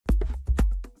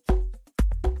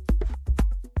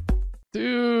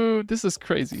Dude, this is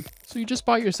crazy. So you just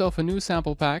bought yourself a new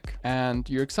sample pack and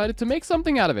you're excited to make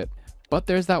something out of it. But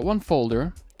there's that one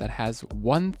folder that has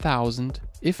 1,000,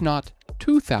 if not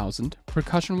 2,000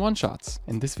 percussion one-shots.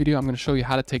 In this video, I'm going to show you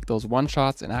how to take those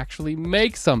one-shots and actually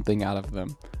make something out of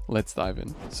them. Let's dive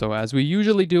in. So as we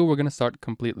usually do, we're going to start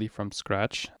completely from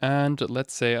scratch. And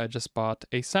let's say I just bought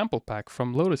a sample pack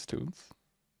from Lotus Tunes.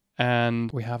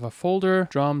 And we have a folder,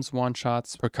 drums,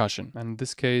 one-shots, percussion. And in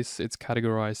this case, it's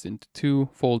categorized into two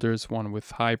folders, one with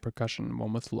high percussion,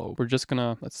 one with low. We're just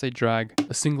gonna, let's say, drag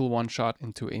a single one-shot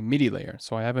into a MIDI layer.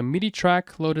 So I have a MIDI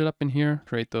track loaded up in here.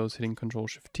 Create those hitting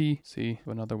Ctrl-Shift-T. See,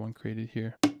 another one created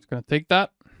here. Just gonna take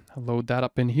that. Load that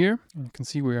up in here, and you can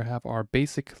see we have our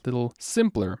basic little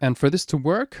simpler. And for this to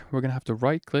work, we're gonna have to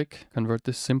right click, convert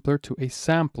this simpler to a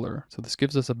sampler. So this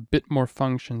gives us a bit more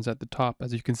functions at the top,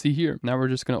 as you can see here. Now we're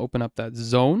just gonna open up that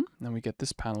zone, and we get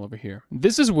this panel over here.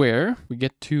 This is where we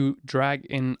get to drag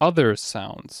in other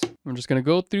sounds. I'm just gonna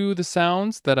go through the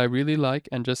sounds that I really like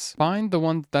and just find the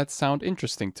ones that sound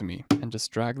interesting to me and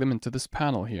just drag them into this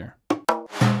panel here.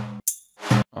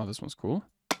 Oh, this one's cool.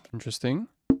 Interesting.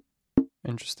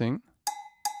 Interesting.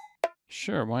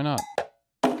 Sure, why not?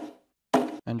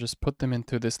 And just put them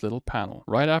into this little panel.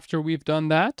 Right after we've done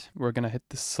that, we're gonna hit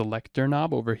the selector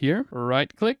knob over here.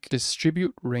 Right click,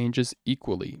 distribute ranges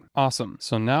equally. Awesome.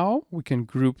 So now we can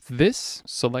group this,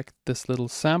 select this little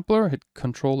sampler, hit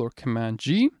Control or Command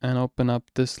G, and open up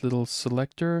this little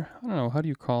selector. I don't know, how do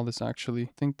you call this actually?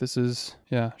 I think this is,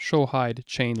 yeah, show hide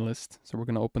chain list. So we're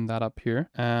gonna open that up here.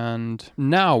 And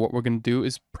now what we're gonna do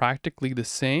is practically the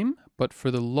same, but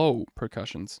for the low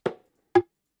percussions.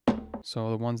 So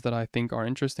the ones that I think are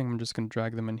interesting, I'm just going to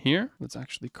drag them in here. Let's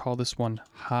actually call this one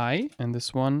high and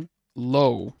this one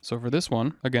low. So for this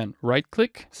one, again, right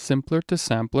click, simpler to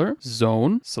sampler,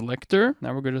 zone, selector.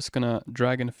 Now we're just going to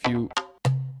drag in a few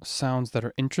sounds that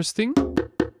are interesting.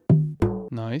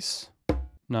 Nice,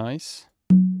 nice,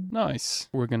 nice.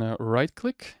 We're going to right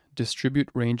click, distribute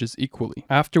ranges equally.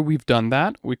 After we've done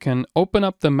that, we can open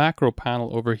up the macro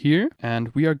panel over here, and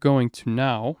we are going to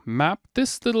now map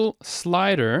this little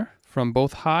slider from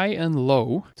both high and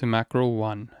low to macro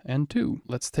 1 and 2.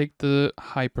 Let's take the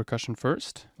high percussion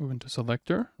first. Move into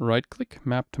selector, right click,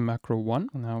 map to macro 1.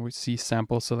 And now we see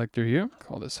sample selector here.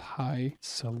 Call this high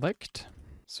select.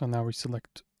 So now we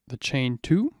select the chain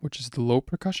 2, which is the low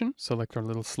percussion. Select our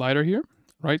little slider here.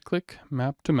 Right click,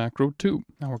 map to macro 2.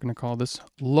 Now we're going to call this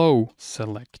low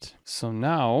select. So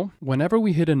now, whenever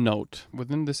we hit a note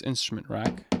within this instrument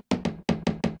rack,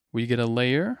 we get a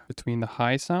layer between the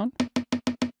high sound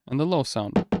and the low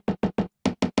sound.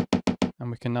 And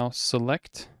we can now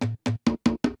select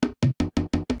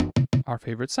our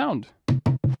favorite sound.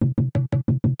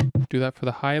 Do that for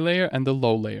the high layer and the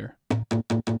low layer.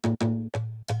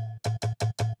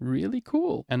 Really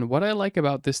cool. And what I like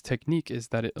about this technique is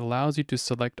that it allows you to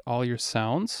select all your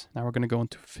sounds. Now we're going to go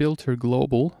into filter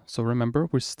global. So remember,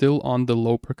 we're still on the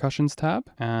low percussions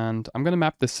tab, and I'm going to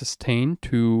map the sustain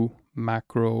to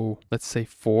macro, let's say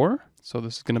 4. So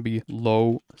this is going to be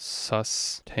low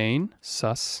sustain,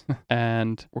 sus,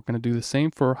 and we're going to do the same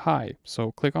for high.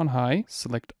 So click on high,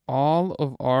 select all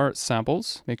of our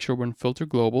samples, make sure we're in filter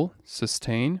global,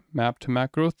 sustain, map to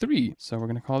macro 3. So we're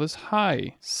going to call this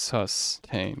high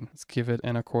sustain. Let's give it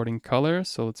an according color.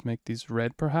 So let's make these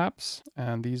red perhaps,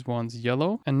 and these ones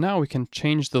yellow. And now we can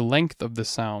change the length of the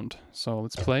sound. So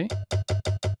let's play.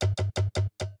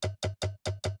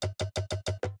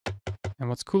 And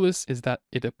what's coolest is that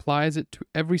it applies it to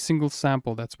every single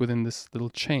sample that's within this little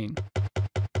chain.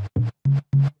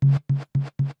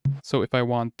 So if I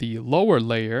want the lower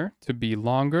layer to be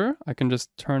longer, I can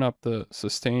just turn up the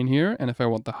sustain here. And if I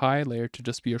want the high layer to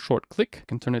just be a short click, I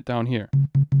can turn it down here.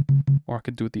 Or I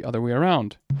could do it the other way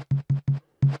around.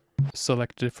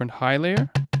 Select a different high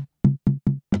layer.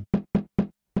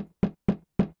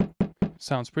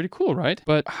 Sounds pretty cool, right?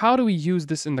 But how do we use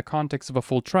this in the context of a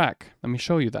full track? Let me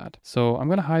show you that. So I'm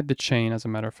going to hide the chain as a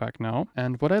matter of fact now.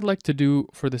 And what I'd like to do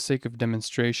for the sake of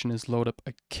demonstration is load up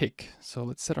a kick. So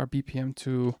let's set our BPM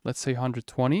to, let's say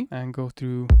 120 and go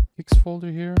through kicks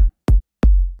folder here.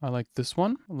 I like this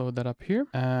one. Load that up here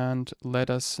and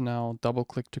let us now double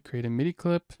click to create a MIDI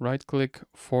clip, right click,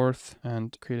 fourth,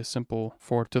 and create a simple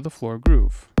 4 to the floor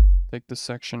groove. Take this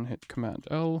section, hit Command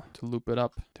L to loop it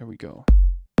up. There we go.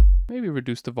 Maybe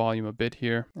reduce the volume a bit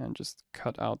here and just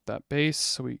cut out that bass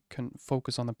so we can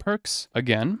focus on the perks.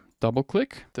 Again, double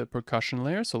click the percussion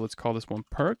layer. So let's call this one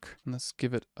perk and let's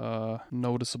give it a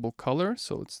noticeable color.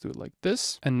 So let's do it like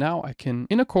this. And now I can,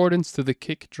 in accordance to the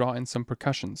kick, draw in some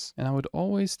percussions. And I would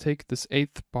always take this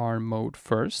 8th bar mode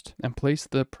first and place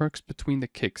the perks between the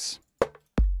kicks.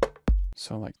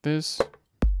 So like this.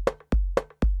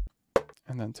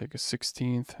 And then take a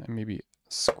 16th and maybe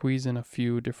squeeze in a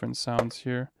few different sounds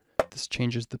here. This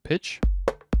changes the pitch.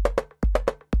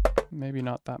 Maybe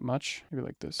not that much, maybe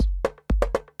like this.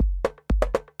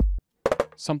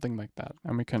 Something like that.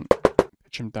 And we can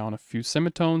pitch them down a few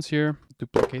semitones here.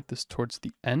 Duplicate this towards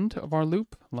the end of our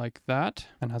loop like that.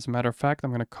 And as a matter of fact,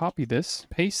 I'm going to copy this,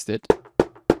 paste it,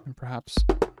 and perhaps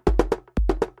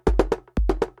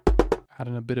add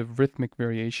in a bit of rhythmic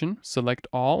variation. Select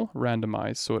all,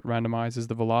 randomize. So it randomizes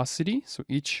the velocity. So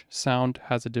each sound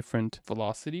has a different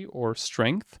velocity or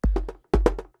strength.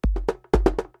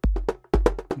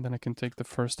 And then I can take the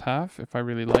first half, if I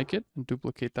really like it, and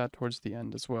duplicate that towards the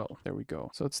end as well. There we go.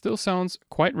 So it still sounds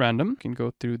quite random. You can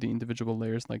go through the individual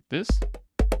layers like this.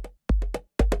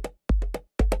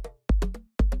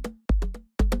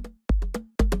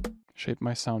 Shape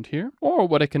my sound here. Or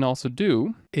what I can also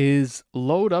do is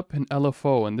load up an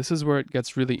LFO, and this is where it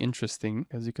gets really interesting,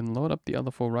 because you can load up the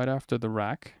LFO right after the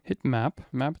rack, hit map,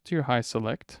 map it to your high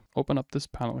select, open up this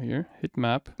panel here, hit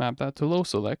map, map that to low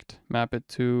select, map it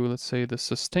to, let's say, the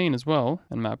sustain as well,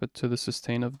 and map it to the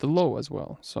sustain of the low as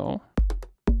well. So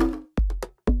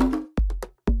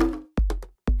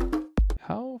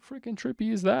how freaking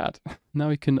trippy is that? Now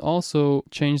we can also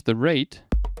change the rate,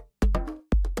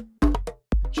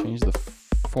 change the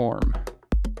form.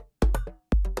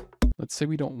 Let's say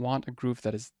we don't want a groove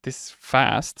that is this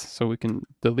fast, so we can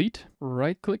delete,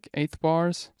 right click, 8th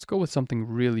bars. Let's go with something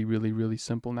really, really, really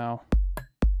simple now.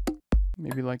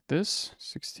 Maybe like this,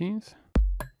 16th.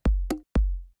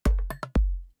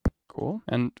 Cool.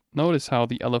 And notice how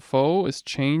the LFO is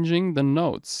changing the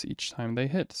notes each time they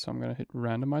hit. So I'm going to hit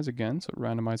randomize again, so it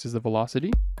randomizes the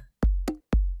velocity.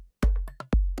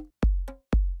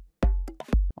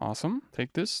 Awesome.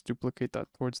 Take this, duplicate that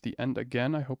towards the end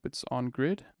again. I hope it's on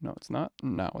grid. No, it's not.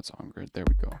 Now it's on grid. There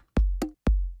we go.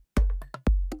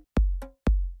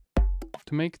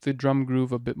 To make the drum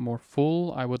groove a bit more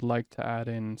full, I would like to add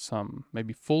in some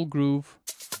maybe full groove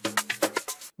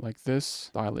like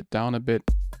this. Dial it down a bit.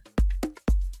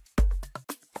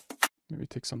 Maybe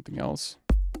take something else.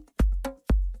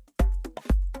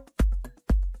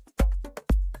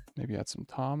 Maybe add some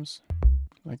toms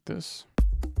like this.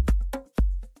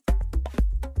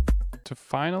 To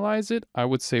finalize it, I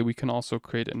would say we can also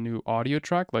create a new audio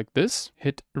track like this.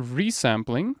 Hit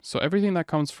resampling. So everything that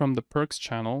comes from the perks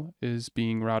channel is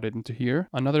being routed into here.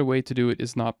 Another way to do it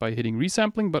is not by hitting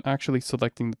resampling, but actually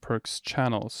selecting the perks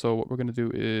channel. So what we're going to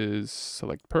do is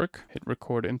select perk, hit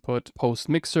record input, post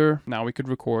mixer. Now we could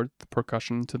record the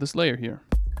percussion to this layer here.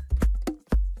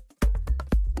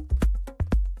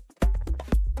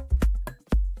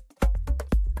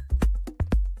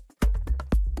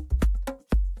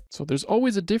 So there's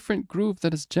always a different groove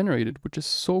that is generated, which is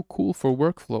so cool for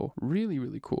workflow. Really,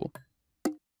 really cool.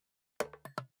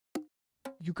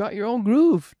 You got your own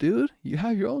groove, dude. You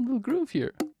have your own little groove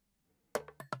here.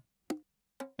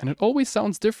 And it always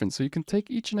sounds different. So you can take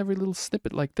each and every little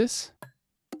snippet like this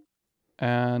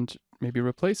and maybe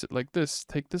replace it like this.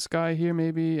 Take this guy here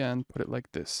maybe and put it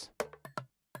like this.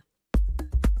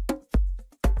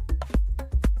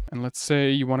 And let's say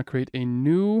you want to create a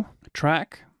new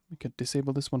track. We could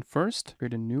disable this one first,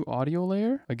 create a new audio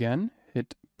layer. Again,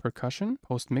 hit percussion,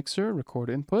 post mixer, record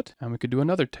input, and we could do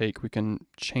another take. We can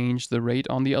change the rate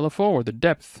on the LFO or the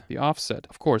depth, the offset.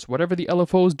 Of course, whatever the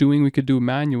LFO is doing, we could do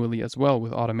manually as well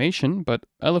with automation, but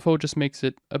LFO just makes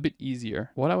it a bit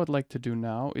easier. What I would like to do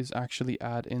now is actually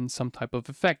add in some type of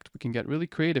effect. We can get really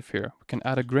creative here. We can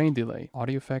add a grain delay.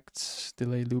 Audio effects,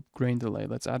 delay loop, grain delay.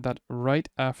 Let's add that right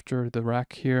after the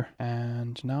rack here.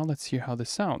 And now let's hear how this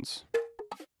sounds.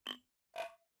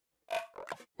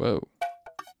 Whoa,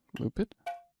 loop it.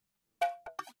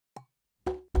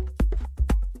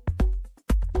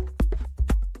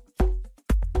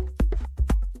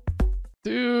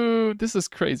 Dude, this is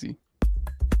crazy.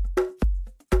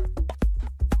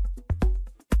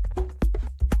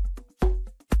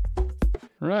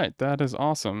 Right, that is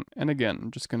awesome. And again, I'm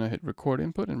just gonna hit record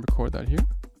input and record that here.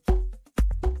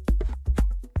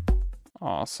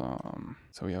 Awesome.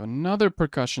 So we have another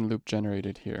percussion loop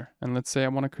generated here. And let's say I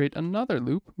want to create another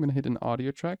loop. I'm going to hit an audio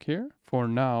track here. For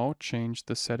now, change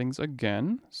the settings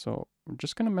again. So we're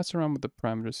just going to mess around with the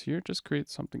parameters here. Just create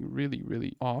something really,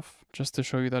 really off, just to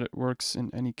show you that it works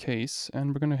in any case.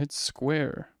 And we're going to hit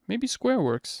square. Maybe square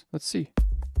works. Let's see.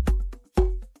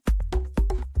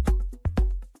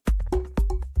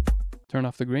 Turn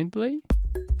off the grain delay.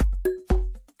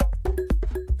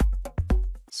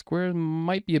 Square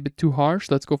might be a bit too harsh.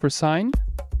 Let's go for sine.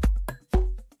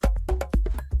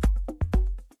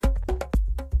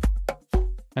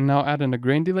 And now add in a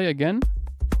grain delay again.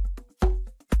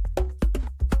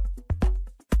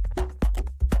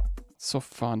 so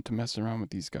fun to mess around with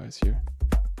these guys here.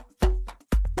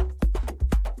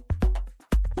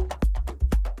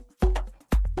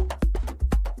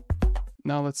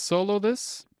 Now let's solo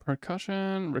this.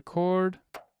 Percussion, record.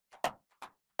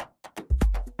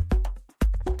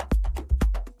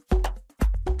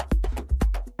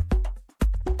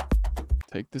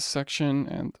 Take this section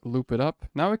and loop it up.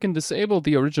 Now we can disable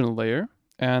the original layer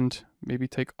and maybe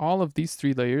take all of these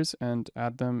 3 layers and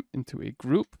add them into a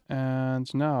group.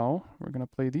 And now we're gonna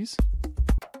play these.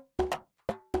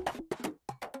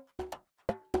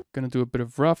 Gonna do a bit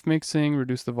of rough mixing,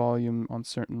 reduce the volume on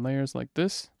certain layers like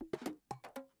this.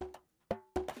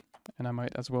 And I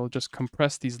might as well just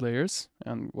compress these layers.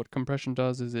 And what compression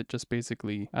does is it just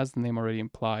basically, as the name already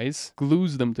implies,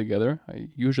 glues them together. I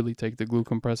usually take the glue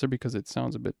compressor because it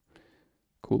sounds a bit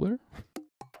cooler.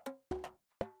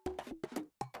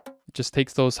 It just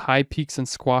takes those high peaks and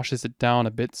squashes it down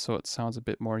a bit so it sounds a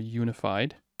bit more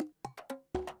unified.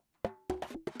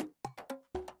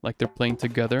 Like they're playing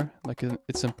together, like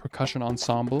it's a percussion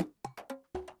ensemble.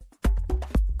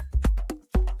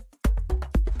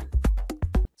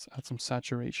 Add some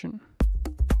saturation.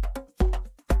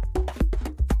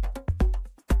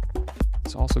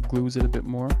 This also glues it a bit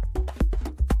more.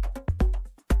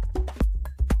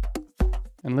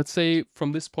 And let's say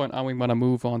from this point on we want to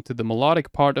move on to the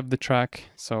melodic part of the track.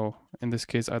 So in this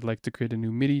case, I'd like to create a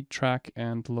new MIDI track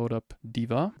and load up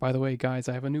Diva. By the way, guys,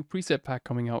 I have a new preset pack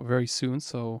coming out very soon,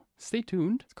 so stay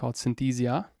tuned. It's called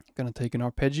Synthesia. Gonna take an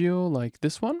arpeggio like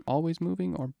this one, always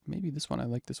moving, or maybe this one. I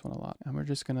like this one a lot. And we're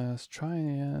just gonna try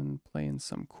and play in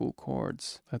some cool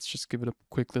chords. Let's just give it a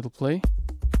quick little play.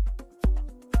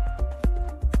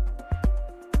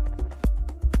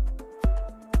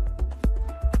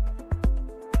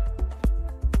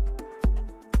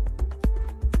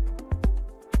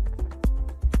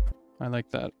 I like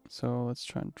that. So let's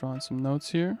try and draw in some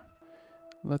notes here.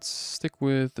 Let's stick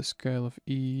with the scale of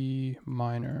E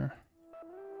minor.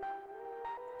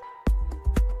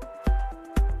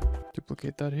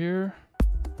 Duplicate that here.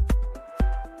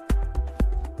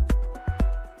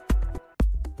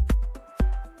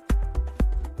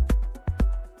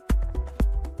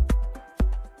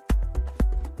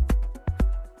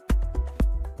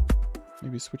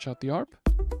 Maybe switch out the ARP.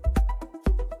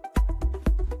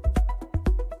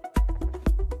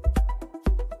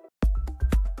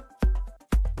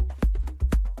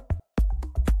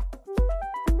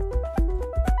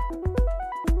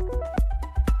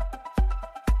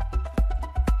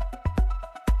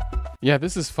 Yeah,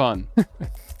 this is fun.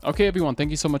 Okay, everyone,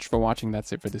 thank you so much for watching.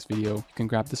 That's it for this video. You can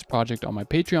grab this project on my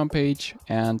Patreon page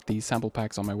and the sample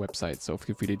packs on my website, so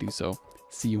feel free to do so.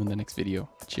 See you in the next video.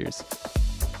 Cheers.